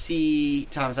liked to see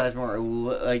Tom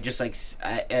Sizemore just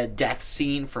a death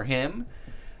scene for him.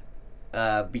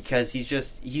 Because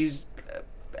he's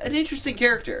an interesting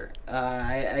character.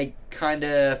 I kind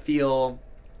of feel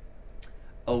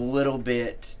a little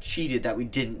bit cheated that we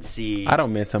didn't see. I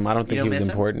don't miss him. I don't think he was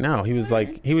important. No, he was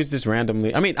he was just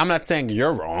randomly. I mean, I'm not saying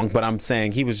you're wrong, but I'm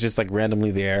saying he was just like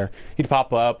randomly there. He'd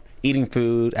pop up, eating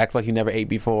food, act like he never ate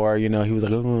before. He was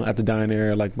like at the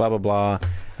diner, like blah blah blah.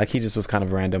 Like he just was kind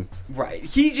of random. Right.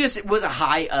 He just was a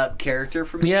high up character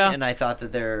for me, yeah. And I thought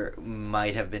that there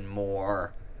might have been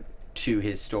more to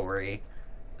his story,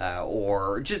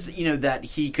 or just that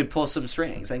he could pull some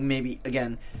strings, like maybe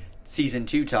again season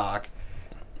 2 talk,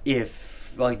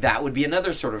 if like that would be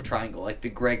another sort of triangle, like the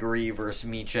Gregory versus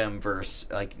Meacham versus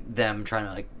like them trying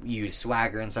to like use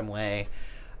Swagger in some way.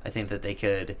 I think that they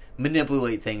could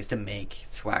manipulate things to make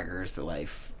Swagger's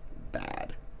life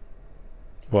bad.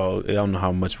 Well, I don't know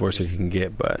how much worse it can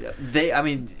get, but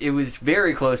it was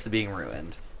very close to being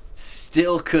ruined.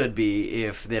 Still could be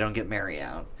if they don't get Mary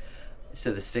out.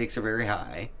 So the stakes are very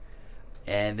high,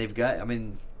 and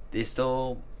they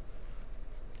still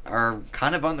are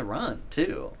kind of on the run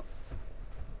too.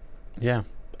 Yeah.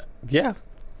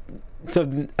 So,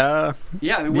 what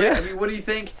do you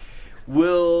think?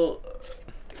 Do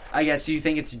you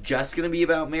think it's just going to be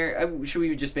about Mary? Should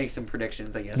we just make some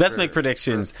predictions? I guess let's make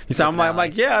predictions. I'm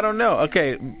like, I don't know.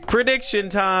 Okay, prediction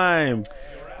time.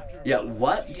 Yeah,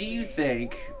 what do you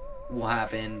think will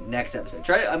happen next episode?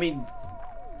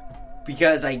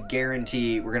 Because I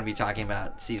guarantee we're going to be talking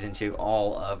about season 2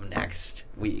 all of next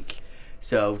week.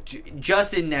 So,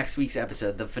 just in next week's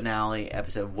episode, the finale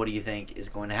episode, what do you think is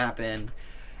going to happen?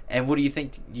 And what do you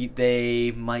think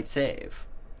they might save,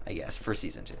 I guess, for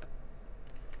season 2?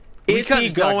 Is he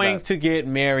going to get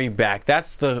Mary back?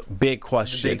 That's the big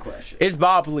question. Is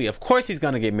Bob Lee? Of course he's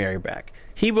going to get Mary back.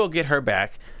 He will get her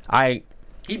back.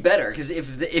 He better, because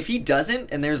if he doesn't,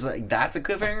 and there's that's a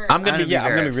cliffhanger, I'm gonna be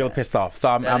real pissed off.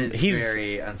 So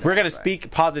we're gonna speak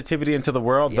positivity into the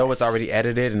world, though it's already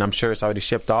edited and I'm sure it's already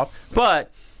shipped off. But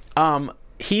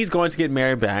he's going to get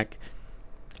Mary back.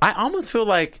 I almost feel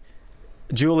like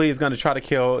Julie is going to try to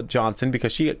kill Johnson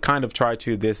because she kind of tried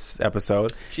to this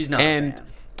episode. She's not a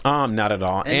fan. Not at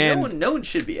all. And no one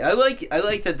should be. I like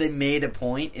that they made a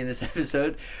point in this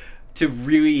episode to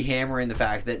really hammer in the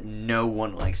fact that no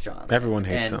one likes Johnson. Everyone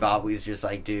hates him. And Bob Lee's just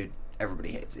like, dude,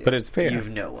 everybody hates you. But it's fair. You've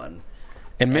no one.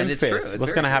 And Memphis,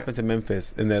 what's going to happen to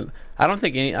Memphis? I don't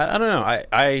think any. I don't know.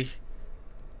 I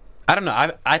don't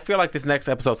know. I feel like this next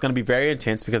episode is going to be very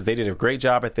intense because they did a great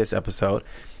job at this episode,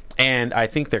 and I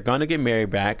think they're going to get Mary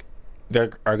back.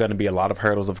 There are going to be a lot of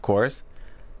hurdles, of course,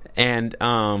 and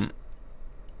I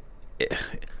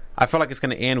feel like it's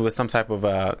going to end with some type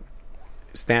of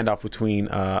standoff between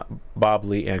Bob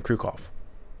Lee and Krukov.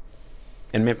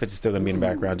 And Memphis is still going to be in the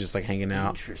background, just like hanging out.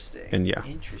 Interesting. And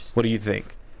Interesting. What do you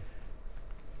think?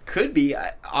 Could be.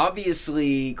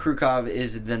 Obviously, Krukov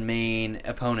is the main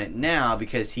opponent now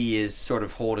because he is sort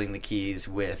of holding the keys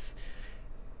with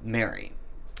Mary.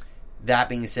 That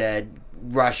being said,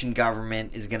 Russian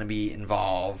government is going to be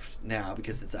involved now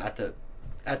because it's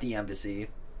at the embassy.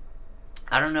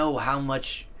 I don't know how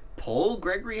much pull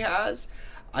Gregory has.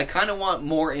 I kind of want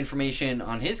more information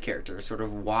on his character, sort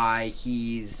of why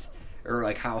or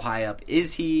like how high up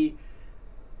is he,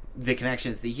 the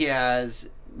connections that he has.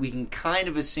 We can kind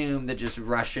of assume that just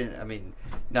Russian,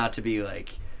 not to be like...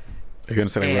 You're going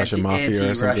to say like Russian mafia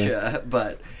or something? Anti-Russia,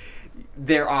 but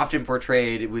they're often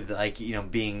portrayed with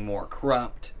being more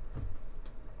corrupt.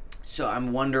 So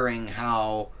I'm wondering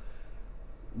how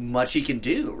much he can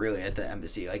do, really, at the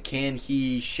embassy. Like, can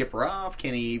he ship her off?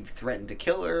 Can he threaten to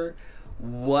kill her?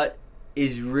 What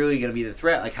is really going to be the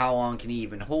threat? Like, how long can he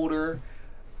even hold her?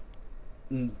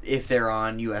 if they're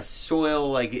on U.S.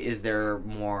 soil, like, is there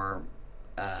more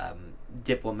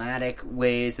diplomatic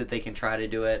ways that they can try to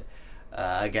do it?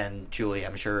 Again, Julie,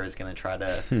 I'm sure, is going to try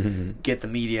to get the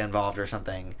media involved or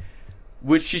something,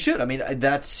 which she should. I mean,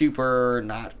 that's super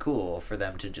not cool for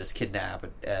them to just kidnap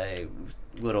a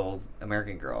little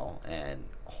American girl and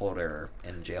hold her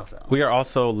in a jail cell. We are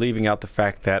also leaving out the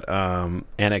fact that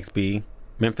Annex B,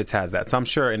 Memphis has that. So I'm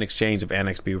sure an exchange of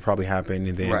Annex B will probably happen,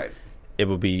 and then it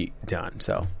will be done.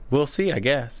 So we'll see, I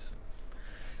guess.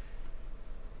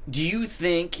 Do you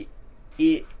think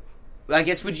it... I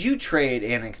guess, would you trade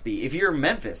Annex B if you're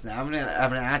Memphis? Now, I'm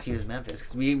gonna ask you as Memphis,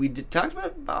 because we talked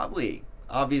about Bob Lee.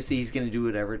 Obviously, he's going to do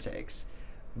whatever it takes.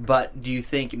 But do you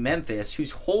think Memphis,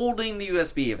 who's holding the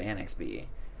USB of Annex B,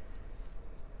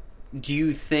 do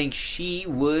you think she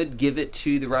would give it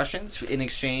to the Russians in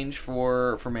exchange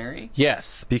for Mary?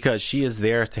 Yes, because she is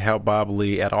there to help Bob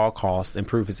Lee at all costs and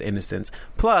prove his innocence.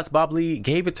 Plus, Bob Lee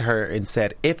gave it to her and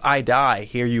said, if I die,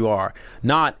 here you are.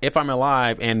 Not if I'm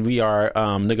alive and we are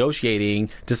negotiating,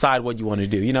 decide what you want to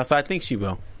do. You know, so I think she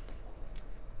will.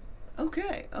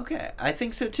 Okay. I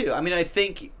think so, too. I mean, I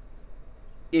think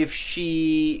if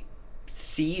she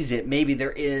sees it, maybe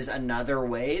there is another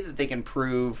way that they can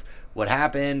prove what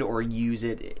happened or use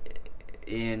it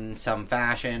in some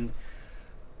fashion.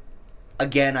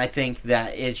 Again, I think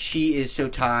that she is so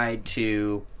tied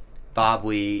to Bob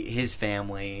Lee, his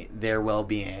family, their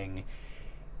well-being,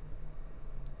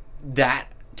 that,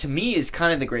 to me, is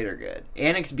kind of the greater good.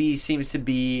 Annex B seems to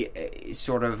be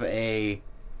sort of a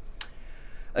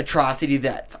atrocity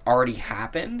that's already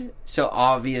happened, so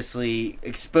obviously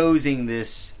exposing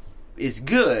this is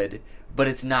good, but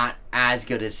it's not as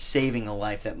good as saving a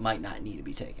life that might not need to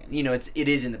be taken. You know, it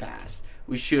is in the past.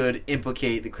 We should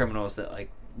implicate the criminals that, like,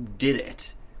 did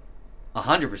it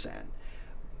 100%.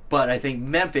 But I think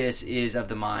Memphis is of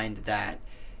the mind that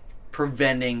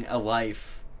preventing a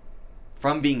life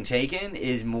from being taken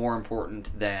is more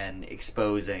important than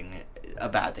exposing a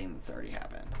bad thing that's already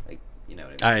happened. Like, you know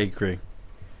what I mean? I agree.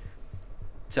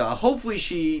 So hopefully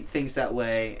she thinks that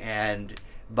way, and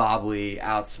Bob Lee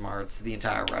outsmarts the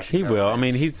entire Russian government. He will. I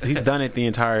mean, he's done it the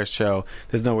entire show.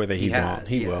 There's no way that he won't.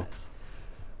 He will. Has.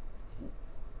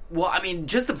 Well, I mean,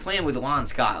 just the plan with Lon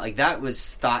Scott, like, that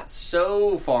was thought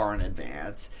so far in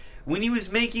advance. When he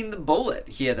was making the bullet,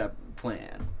 he had a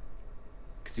plan.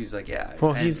 Because he was like, yeah.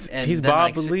 Well, he's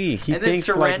Bob Lee. He thinks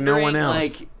like no one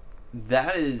else. Like,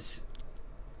 that's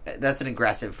an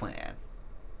aggressive plan.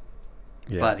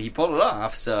 Yeah. But he pulled it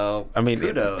off, so I mean,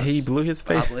 kudos. He blew his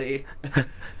face. Probably.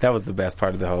 That was the best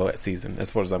part of the whole season,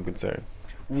 as far as I'm concerned.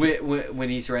 When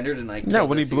he surrendered and like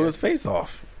when he blew his face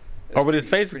off, or when his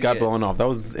face got blown off, that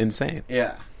was insane.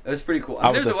 Yeah, it was pretty cool.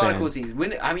 There's a lot of cool scenes.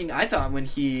 I thought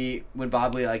when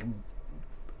Bob Lee like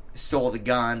stole the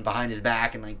gun behind his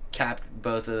back and like capped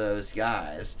both of those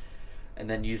guys, and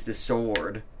then used the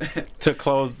sword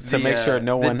to make sure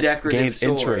no one gains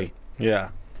entry. Yeah.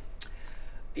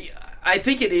 I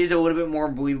think it is a little bit more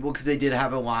believable because they did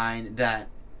have a line that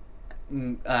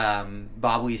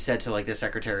Bob Lee said to like the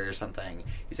secretary or something.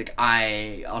 He's like,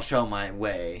 I'll show my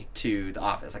way to the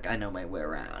office. Like, I know my way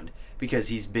around, because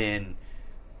he's been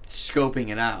scoping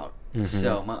it out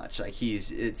so much. Like,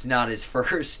 it's not his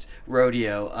first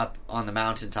rodeo up on the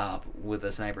mountaintop with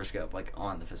a sniper scope, like,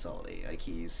 on the facility. Like,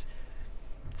 he's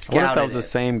scouted. I wonder if that was the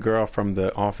same girl from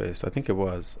The Office. I think it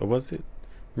was. Or was it?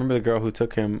 Remember the girl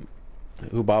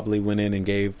who Bob Lee went in and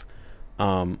gave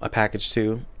a package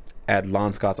to at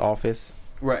Lon Scott's office?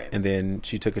 Right. And then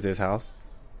she took it to his house?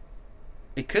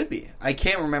 It could be. I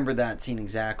can't remember that scene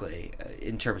exactly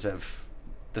in terms of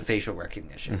the facial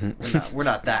recognition. We're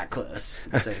not that close.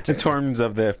 In terms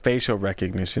of the facial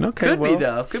recognition. Okay, Could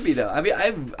be though. I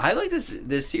mean, I like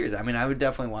this series. I mean, I would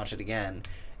definitely watch it again.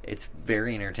 It's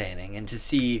very entertaining. And to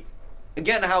see,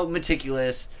 again, how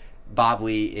meticulous Bob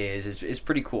Lee is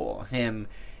pretty cool. Him,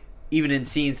 even in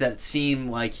scenes that seem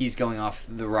like he's going off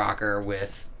the rocker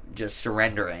with just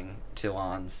surrendering to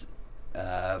Lon's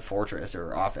fortress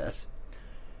or office,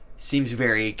 seems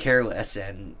very careless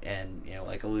and you know,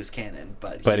 like a loose cannon.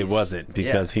 But it wasn't,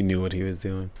 because he knew what he was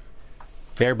doing.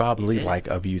 Very Bob Lee-like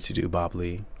of you to do, Bob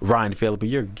Lee. Ryan Phillippe,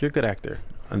 you're a good actor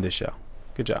on this show.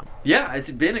 Good job. Yeah, it's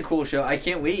been a cool show. I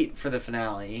can't wait for the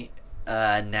finale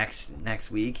next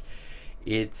week.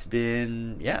 It's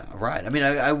been a ride. I mean,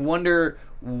 I wonder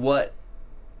what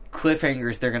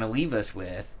cliffhangers they're going to leave us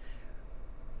with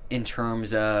in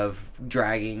terms of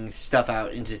dragging stuff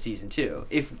out into season 2.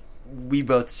 If we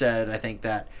both said, I think,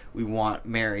 that we want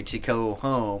Mary to go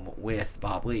home with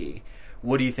Bob Lee,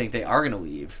 what do you think they are going to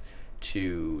leave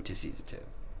to season 2?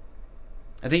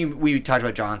 I think we talked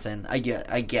about Johnson. I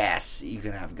guess you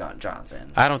can have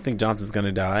Johnson. I don't think Johnson's going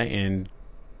to die, and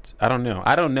I don't know.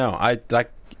 I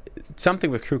like something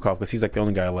with Krukov because he's like the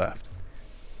only guy left.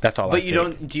 That's all. But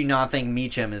do you not think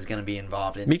Meacham is going to be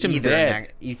involved in? Meacham's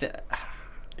dead.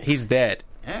 He's dead.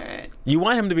 All right. You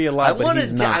want him to be alive, but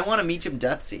he's not. I want a Meacham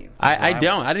death scene. I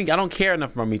don't care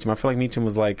enough about Meacham. I feel like Meacham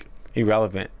was like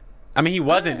irrelevant. I mean, he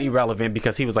wasn't irrelevant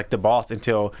because he was like the boss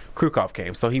until Krukov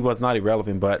came, so he was not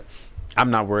irrelevant. But I'm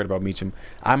not worried about Meacham.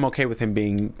 I'm okay with him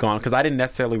being gone because I didn't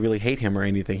necessarily really hate him or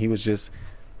anything. He was just,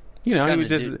 he was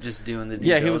just doing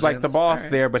the he was like the boss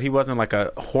there, but he wasn't like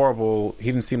a horrible. He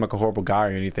didn't seem like a horrible guy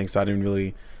or anything, so I didn't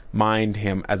really mind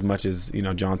him as much as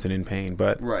Johnson and Payne.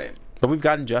 But we've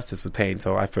gotten justice with Payne,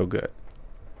 so I feel good.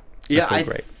 Yeah, I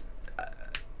feel great.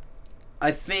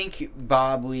 I think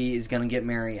Bob Lee is going to get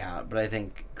Mary out, but I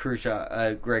think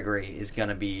Gregory is going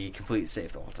to be completely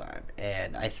safe the whole time,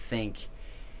 and I think.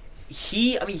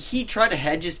 He tried to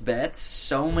hedge his bets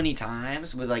so many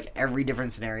times with like every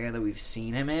different scenario that we've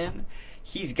seen him in.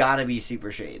 He's got to be super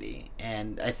shady,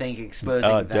 and I think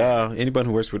exposing that. Anybody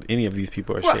who works with any of these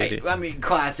people are shady. I mean,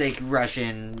 classic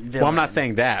Russian villain. Well, I'm not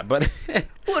saying that, but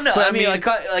well, no, I mean,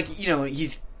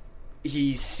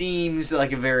 he seems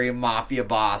like a very mafia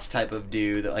boss type of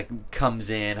dude that like comes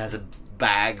in, has a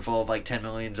bag full of like $10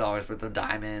 million worth of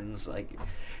diamonds. Like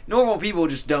normal people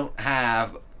just don't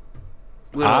have.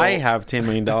 I have $10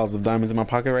 million of diamonds in my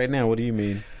pocket right now. What do you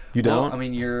mean? You don't? Well, I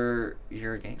mean, you're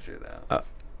a gangster, though.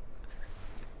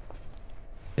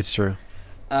 It's true.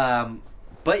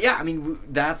 But yeah, I mean,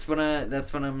 that's what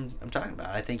I'm talking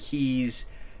about. I think he's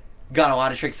got a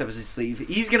lot of tricks up his sleeve.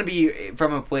 He's going to be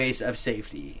from a place of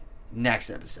safety next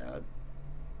episode.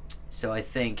 So I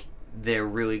think they're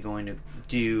really going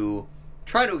to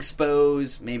try to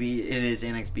expose. Maybe it is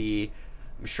Annex B.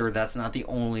 I'm sure that's not the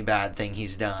only bad thing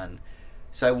he's done.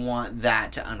 So I want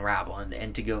that to unravel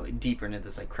and to go deeper into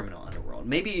this like criminal underworld.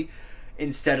 Maybe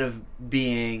instead of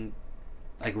being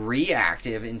like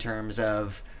reactive in terms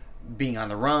of being on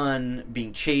the run,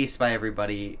 being chased by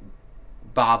everybody,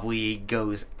 Bob Lee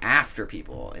goes after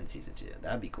people in season 2.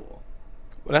 That'd be cool.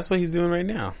 Well, that's what he's doing right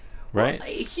now, right? Well,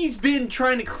 he's been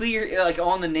trying to clear, like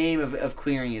on the name of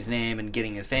clearing his name and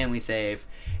getting his family safe.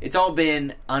 It's all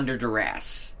been under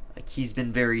duress. Like he's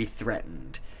been very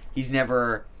threatened. He's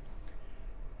never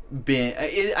been.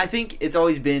 I think it's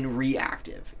always been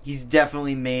reactive. He's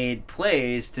definitely made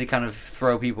plays to kind of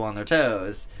throw people on their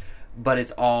toes, but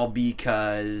it's all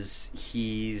because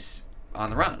he's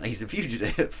on the run. He's a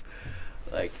fugitive.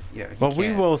 Like, well,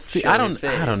 we will see. I don't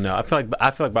know. I feel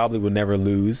like Bob Lee will never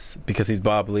lose because he's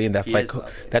Bob Lee, and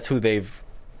that's who they've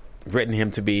written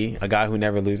him to be, a guy who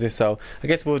never loses. So I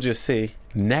guess we'll just see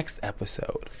next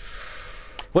episode.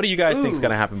 What do you guys think is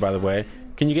going to happen? By the way,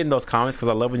 can you get in those comments? Because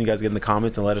I love when you guys get in the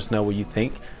comments and let us know what you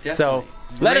think. Definitely. So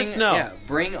let us know. Yeah,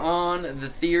 bring on the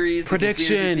theories,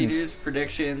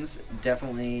 predictions.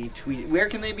 Definitely tweet. Where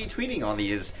can they be tweeting all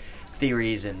these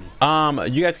theories? And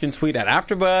you guys can tweet at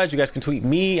AfterBuzz. You guys can tweet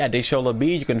me at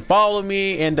DeshoLaB. You can follow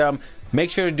me and make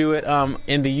sure to do it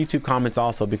in the YouTube comments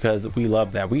also because we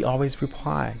love that. We always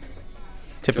reply.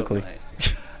 Typically.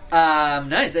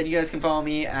 Nice. And you guys can follow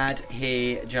me at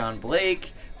Hey John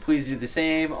Blake. Please do the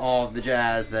same. All of the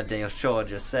jazz that Deshola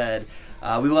just said.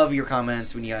 We love your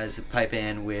comments when you guys pipe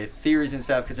in with theories and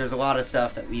stuff because there's a lot of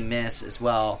stuff that we miss as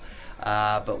well.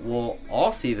 But we'll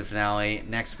all see the finale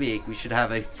next week. We should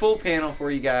have a full panel for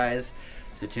you guys,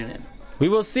 so tune in. We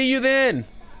will see you then.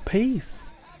 Peace.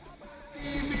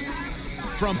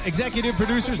 From executive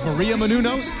producers Maria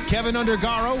Menounos, Kevin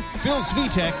Undergaro, Phil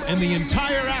Svitek, and the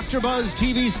entire AfterBuzz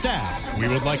TV staff, we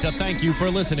would like to thank you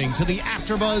for listening to the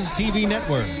AfterBuzz TV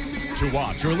network. To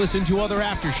watch or listen to other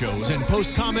after shows and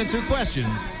post comments or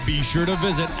questions, be sure to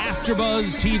visit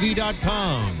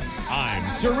AfterBuzzTV.com. I'm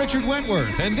Sir Richard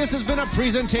Wentworth, and this has been a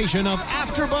presentation of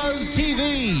AfterBuzz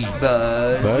TV.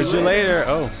 Buzz you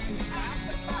later.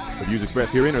 The views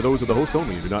expressed herein are those of the hosts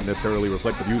only and do not necessarily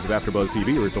reflect the views of AfterBuzz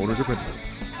TV or its owners or principals.